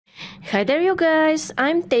Hi there you guys,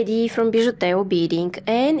 I'm Teddy from BijuTeo Beading,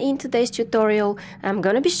 and in today's tutorial I'm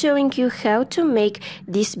gonna be showing you how to make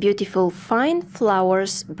this beautiful Fine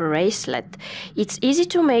Flowers bracelet. It's easy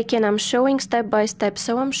to make and I'm showing step by step,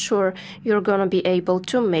 so I'm sure you're gonna be able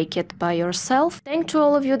to make it by yourself. Thanks to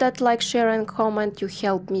all of you that like, share and comment, you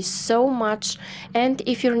help me so much, and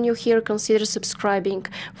if you're new here, consider subscribing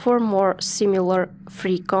for more similar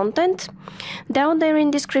free content. Down there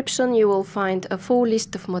in description you will find a full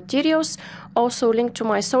list of materials, also link to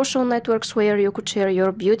my social networks where you could share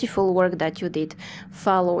your beautiful work that you did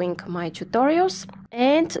following my tutorials,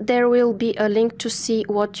 and there will be a link to see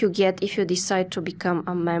what you get if you decide to become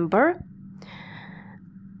a member.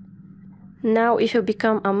 Now if you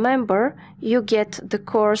become a member, you get the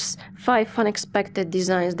course 5 unexpected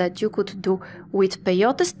designs that you could do with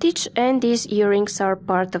peyote stitch, and these earrings are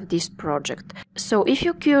part of this project. So if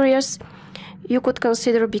you're curious, you could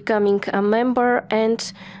consider becoming a member,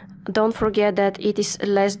 and don't forget that it is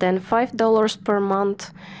less than $5 per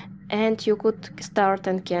month and you could start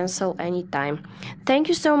and cancel anytime. Thank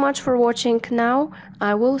you so much for watching. Now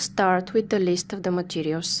I will start with the list of the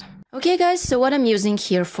materials. Okay guys, so what I'm using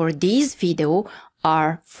here for this video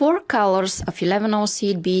are 4 colors of 11/0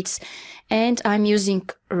 seed beads, and I'm using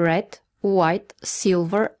red, white,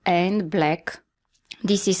 silver and black.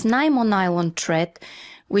 This is Nymo nylon thread,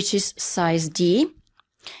 which is size D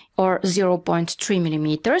or 0.3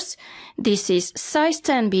 millimeters. This is size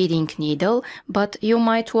 10 beading needle, but you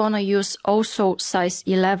might want to use also size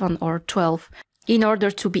 11 or 12 in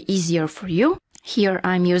order to be easier for you. Here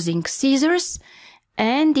I'm using scissors,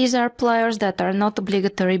 and these are pliers that are not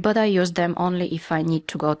obligatory, but I use them only if I need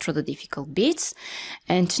to go through the difficult beads.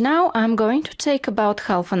 And now I'm going to take about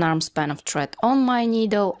half an arm span of thread on my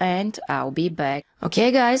needle and I'll be back.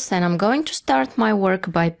 Okay guys, and I'm going to start my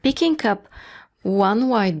work by picking up 1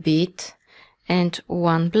 white bead and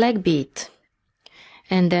 1 black bead.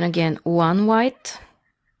 And then again 1 white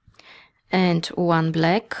and 1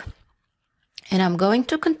 black. And I'm going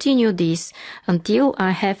to continue this until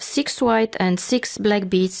I have 6 white and 6 black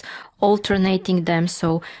beads, alternating them,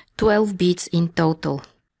 so 12 beads in total.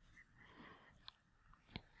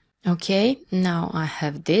 Okay, now I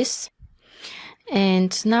have this.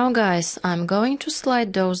 And now guys, I'm going to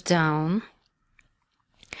slide those down.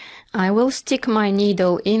 I will stick my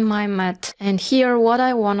needle in my mat, and here what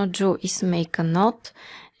I want to do is make a knot.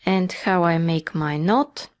 And how I make my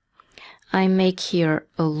knot: I make here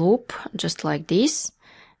a loop, just like this,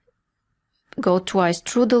 go twice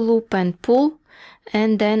through the loop and pull,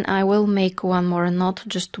 and then I will make one more knot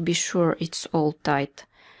just to be sure it's all tight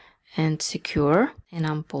and secure, and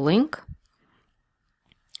I'm pulling.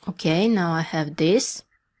 Okay, now I have this.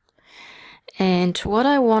 And what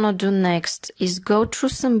I want to do next is go through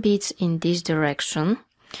some beads in this direction,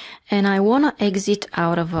 and I want to exit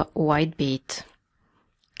out of a white bead.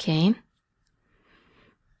 Okay.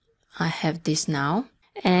 I have this now,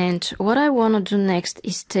 and what I want to do next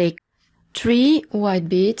is take 3 white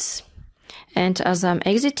beads, and as I'm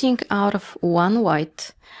exiting out of 1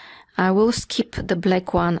 white, I will skip the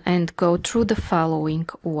black one and go through the following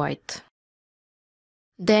white.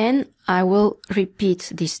 Then I will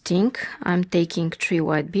repeat this thing. I'm taking 3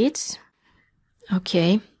 white beads,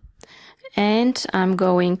 okay, and I'm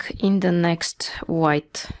going in the next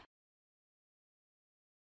white.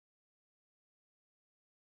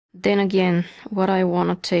 Then again, what I want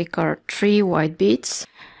to take are 3 white beads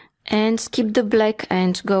and skip the black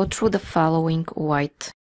and go through the following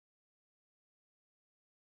white.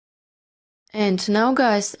 And now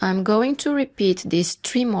guys, I'm going to repeat this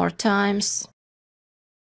 3 more times.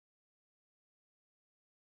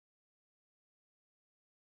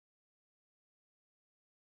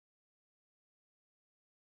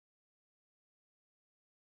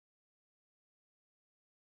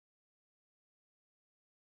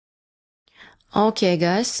 Okay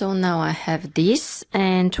guys, so now I have this,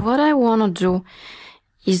 and what I want to do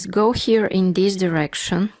is go here in this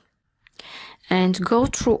direction and go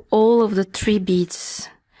through all of the 3 beads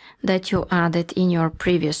that you added in your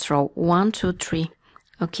previous row. 1, 2, 3.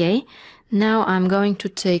 Okay, now I'm going to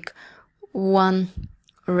take 1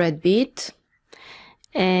 red bead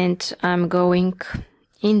and I'm going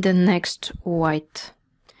in the next white,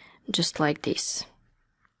 just like this.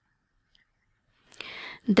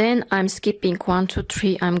 Then I'm skipping 1, 2,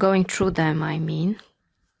 3, I'm going through them, I mean,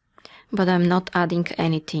 but I'm not adding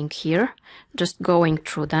anything here, just going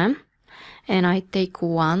through them. And I take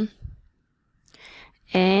 1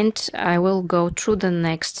 and I will go through the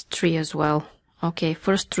next 3 as well. Okay,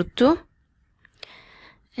 first through 2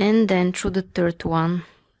 and then through the 3rd one.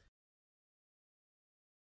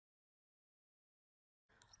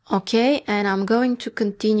 Okay, and I'm going to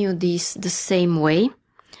continue this the same way.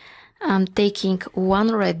 I'm taking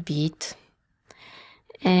one red bead,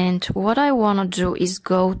 and what I want to do is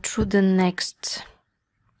go through the next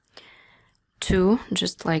two,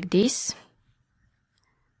 just like this,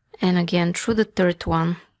 and again through the third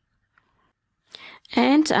one.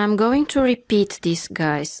 And I'm going to repeat this,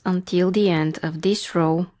 guys, until the end of this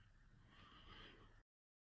row.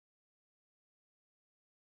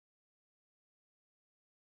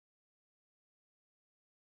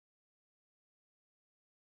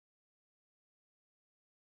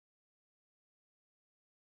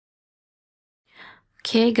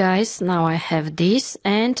 Okay, guys, now I have this,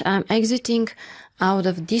 and I'm exiting out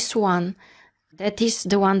of this one. That is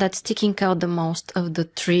the one that's sticking out the most of the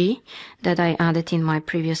three that I added in my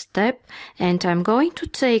previous step. And I'm going to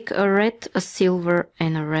take a red, a silver,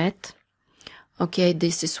 and a red. Okay,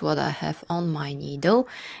 this is what I have on my needle.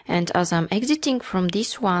 And as I'm exiting from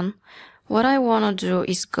this one, what I want to do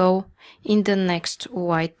is go in the next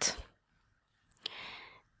white.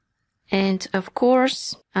 And of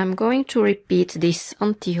course, I'm going to repeat this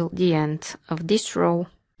until the end of this row.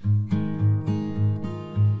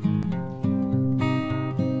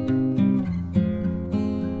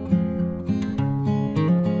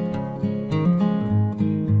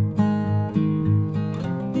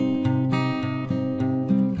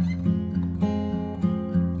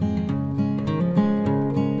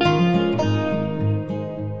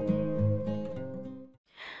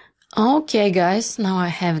 Okay, guys, now I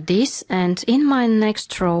have this, and in my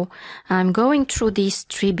next row I'm going through these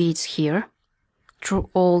 3 beads here, through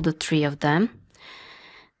all the 3 of them.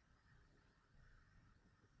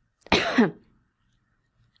 And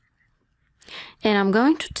I'm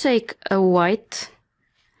going to take a white,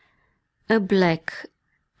 a black,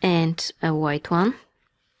 and a white one.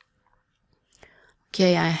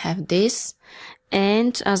 Okay, I have this,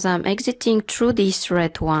 and as I'm exiting through this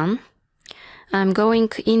red one, I'm going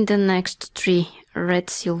in the next 3, red,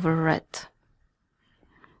 silver, red.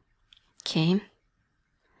 Okay.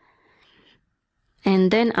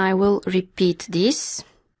 And then I will repeat this.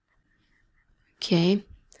 Okay.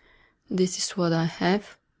 This is what I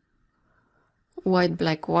have. White,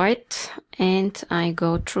 black, white. And I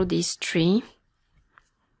go through these 3.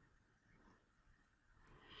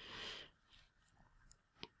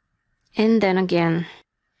 And then again.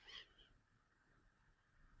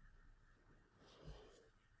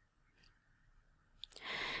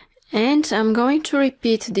 And I'm going to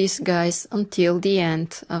repeat this, guys, until the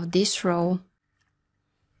end of this row.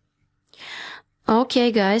 Okay,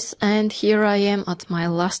 guys, and here I am at my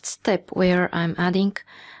last step where I'm adding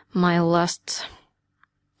my last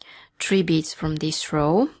 3 beads from this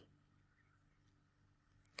row.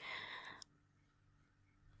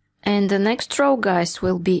 And the next row, guys,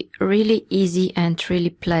 will be really easy and really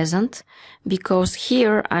pleasant, because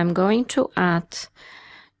here I'm going to add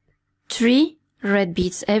 3 red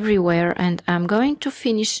beads everywhere, and I'm going to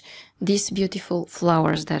finish these beautiful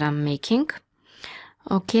flowers that I'm making.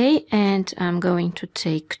 Okay, and I'm going to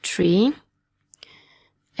take 3,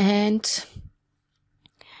 and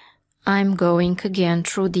I'm going again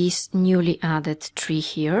through this newly added 3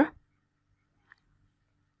 here.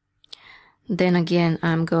 Then again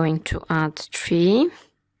I'm going to add 3,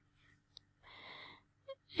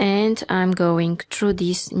 and I'm going through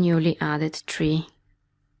this newly added 3.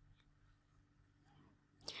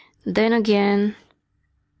 Then again,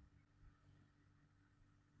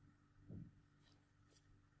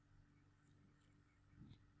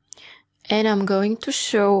 and I'm going to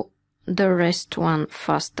show the rest one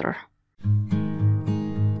faster.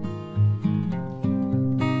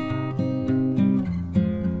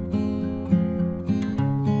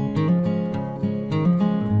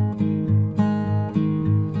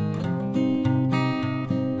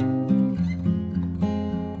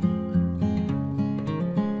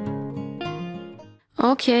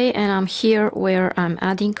 Okay, and I'm here where I'm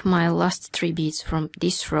adding my last 3 beads from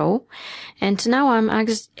this row, and now I'm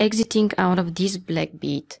exiting out of this black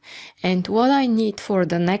bead, and what I need for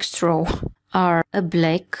the next row are a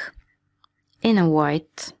black and a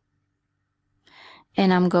white,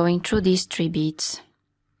 and I'm going through these 3 beads.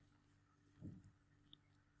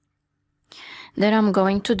 Then I'm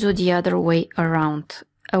going to do the other way around,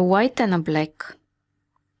 a white and a black.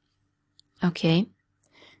 Okay.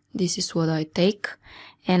 This is what I take,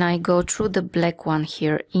 and I go through the black one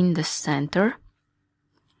here in the center.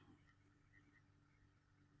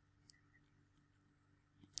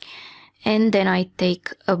 And then I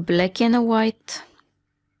take a black and a white,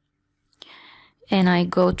 and I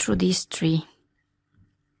go through these 3.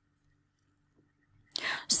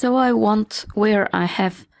 So I want where I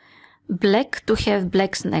have black to have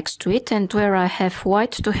blacks next to it, and where I have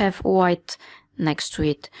white to have white next to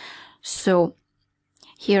it. So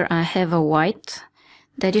here I have a white.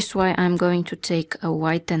 That is why I'm going to take a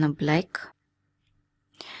white and a black.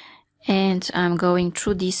 And I'm going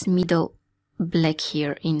through this middle black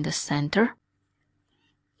here in the center.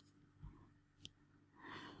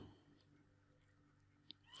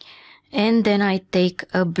 And then I take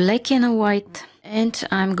a black and a white, and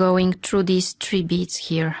I'm going through these 3 beads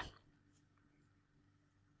here.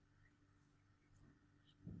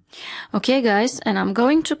 Okay guys, and I'm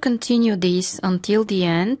going to continue this until the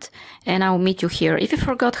end, and I'll meet you here. If you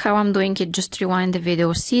forgot how I'm doing it, just rewind the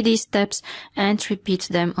video, see these steps and repeat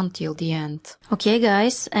them until the end. Okay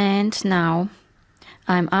guys, and now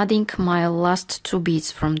I'm adding my last 2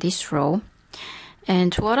 beads from this row.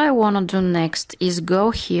 And what I want to do next is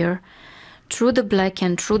go here through the black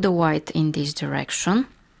and through the white in this direction.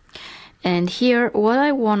 And here what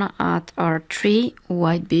I want to add are 3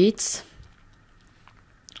 white beads.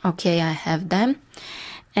 Okay, I have them.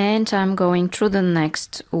 And I'm going through the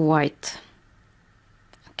next white.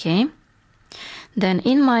 Okay. Then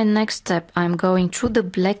in my next step, I'm going through the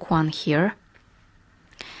black one here.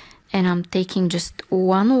 And I'm taking just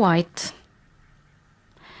 1 white.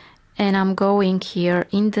 And I'm going here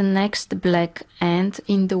in the next black and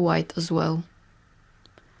in the white as well.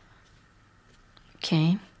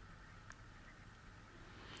 Okay.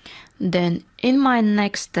 Then in my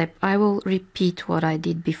next step, I will repeat what I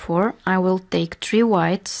did before. I will take 3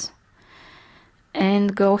 whites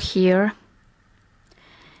and go here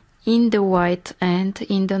in the white and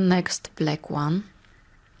in the next black one.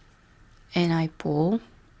 And I pull.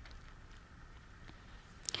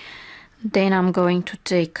 Then I'm going to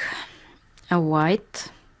take a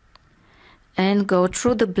white and go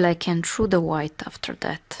through the black and through the white after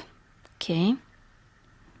that. Okay.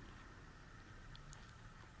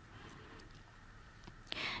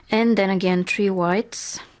 And then again 3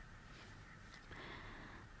 whites.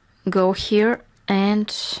 Go here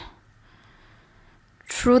and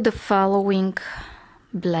through the following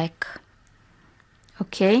black.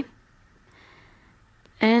 Okay.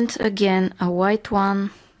 And again a white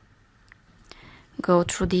one. Go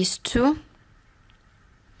through these 2.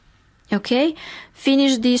 Okay,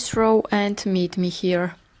 finish this row and meet me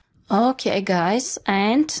here. Okay guys,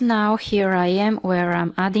 and now here I am where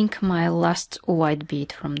I'm adding my last white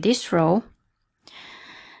bead from this row.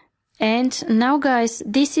 And now guys,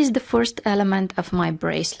 this is the first element of my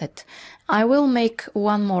bracelet. I will make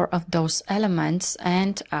 1 more of those elements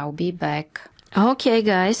and I'll be back. Okay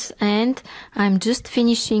guys, and I'm just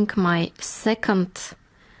finishing my second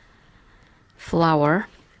flower,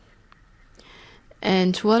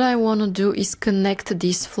 and what I want to do is connect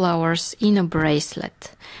these flowers in a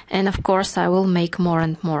bracelet, and of course I will make more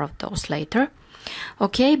and more of those later.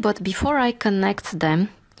 Okay, but before I connect them,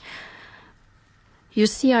 you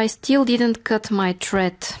see I still didn't cut my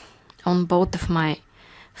thread on both of my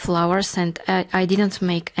flowers, and I didn't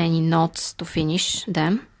make any knots to finish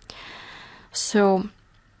them. So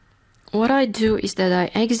what I do is that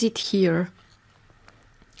I exit here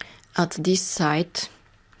at this side,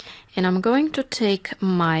 and I'm going to take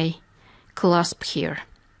my clasp here,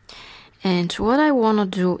 and what I want to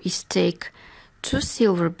do is take 2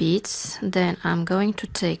 silver beads, then I'm going to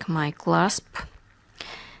take my clasp,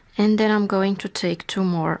 and then I'm going to take 2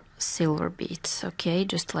 more silver beads. Okay,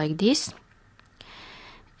 just like this,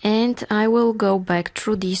 and I will go back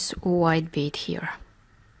through this white bead here,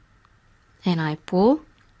 and I pull.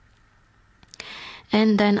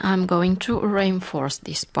 And then I'm going to reinforce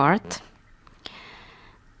this part.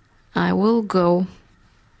 I will go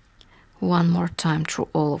 1 more time through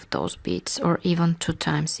all of those beads, or even 2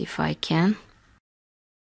 times if I can.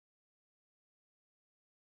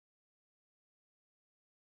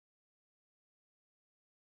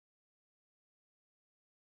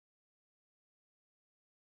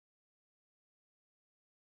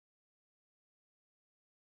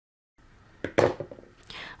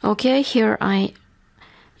 Okay, here I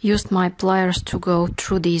used my pliers to go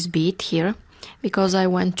through this bead here, because I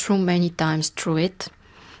went through many times through it.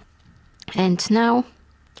 And now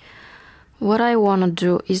what I want to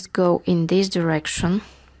do is go in this direction.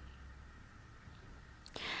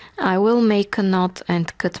 I will make a knot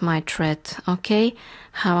and cut my thread. Okay,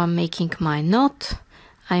 how I'm making my knot,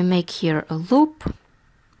 I make here a loop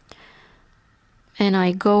and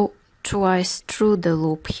I go twice through the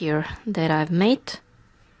loop here that I've made.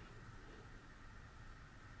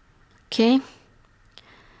 Okay,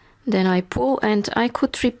 then I pull, and I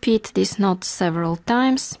could repeat this knot several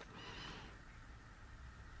times.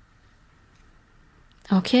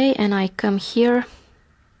 Okay, and I come here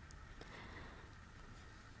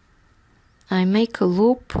I make a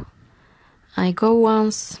loop, I go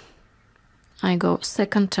once, I go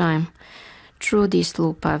second time through this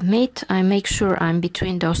loop I've made. I make sure I'm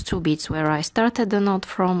between those two beads where I started the knot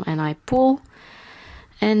from, and I pull,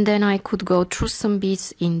 and then I could go through some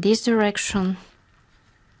beads in this direction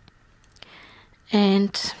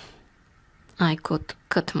and I could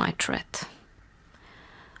cut my thread.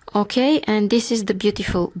 Okay, and this is the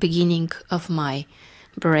beautiful beginning of my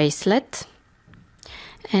bracelet.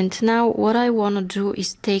 And now what I want to do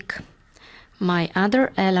is take my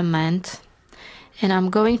other element, and I'm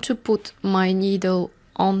going to put my needle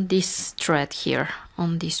on this thread here,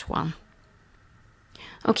 on this one.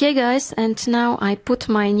 Okay guys, and now I put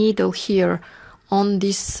my needle here on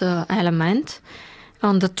this element,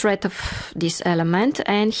 on the thread of this element,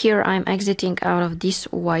 and here I'm exiting out of this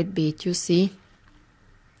white bead, you see.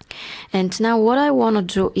 And now what I want to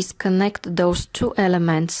do is connect those two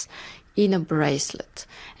elements in a bracelet.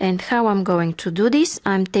 And how I'm going to do this,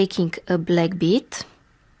 I'm taking a black bead,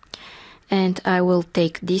 and I will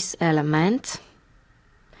take this element,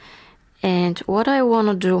 and what I want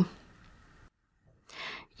to do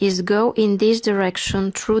is go in this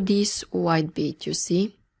direction through this white bead, you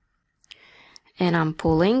see, and I'm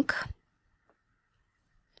pulling.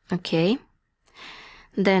 Okay,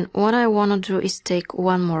 then what I want to do is take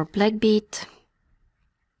one more black bead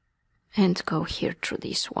and go here through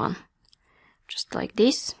this one, just like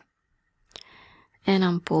this, and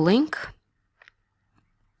I'm pulling.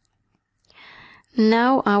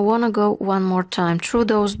 Now I want to go one more time through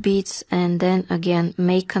those beads and then again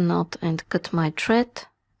make a knot and cut my thread.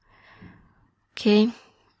 Okay,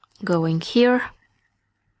 going here.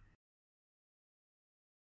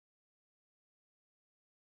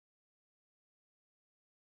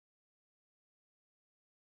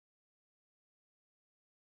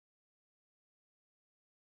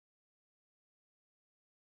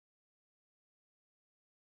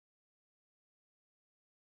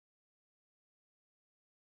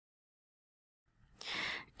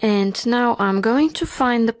 And now I'm going to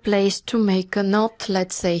find the place to make a knot,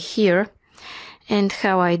 let's say here. And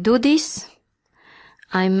how I do this,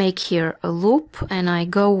 I make here a loop and I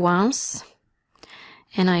go once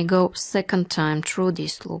and I go second time through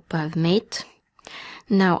this loop I've made.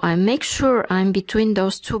 Now I make sure I'm between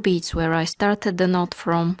those two beads where I started the knot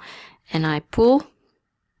from, and I pull,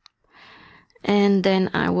 and then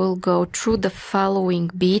I will go through the following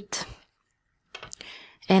bead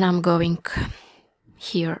and I'm going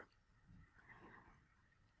here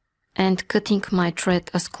and cutting my thread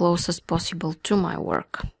as close as possible to my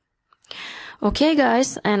work. Okay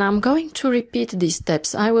guys, and I'm going to repeat these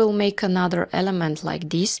steps. I will make another element like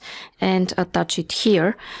this and attach it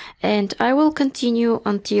here, and I will continue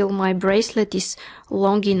until my bracelet is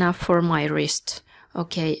long enough for my wrist.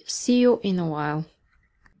 Okay, see you in a while.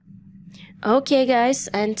 Okay guys,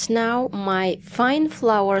 and now my Fine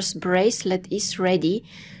Flowers bracelet is ready.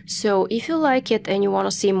 So if you like it and you want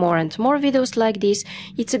to see more and more videos like this,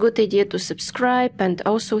 it's a good idea to subscribe and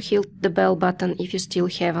also hit the bell button if you still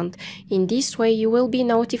haven't. In this way you will be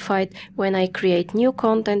notified when I create new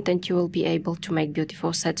content, and you will be able to make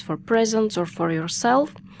beautiful sets for presents or for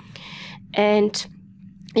yourself. And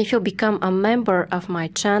if you become a member of my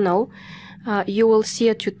channel, you will see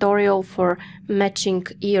a tutorial for matching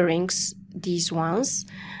earrings, these ones.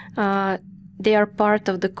 They are part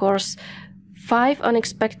of the course 5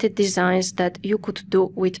 unexpected designs that you could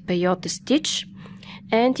do with peyote stitch,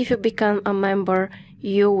 and if you become a member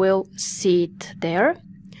you will see it there.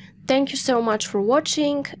 Thank you so much for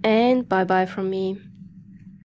watching, and bye bye from me.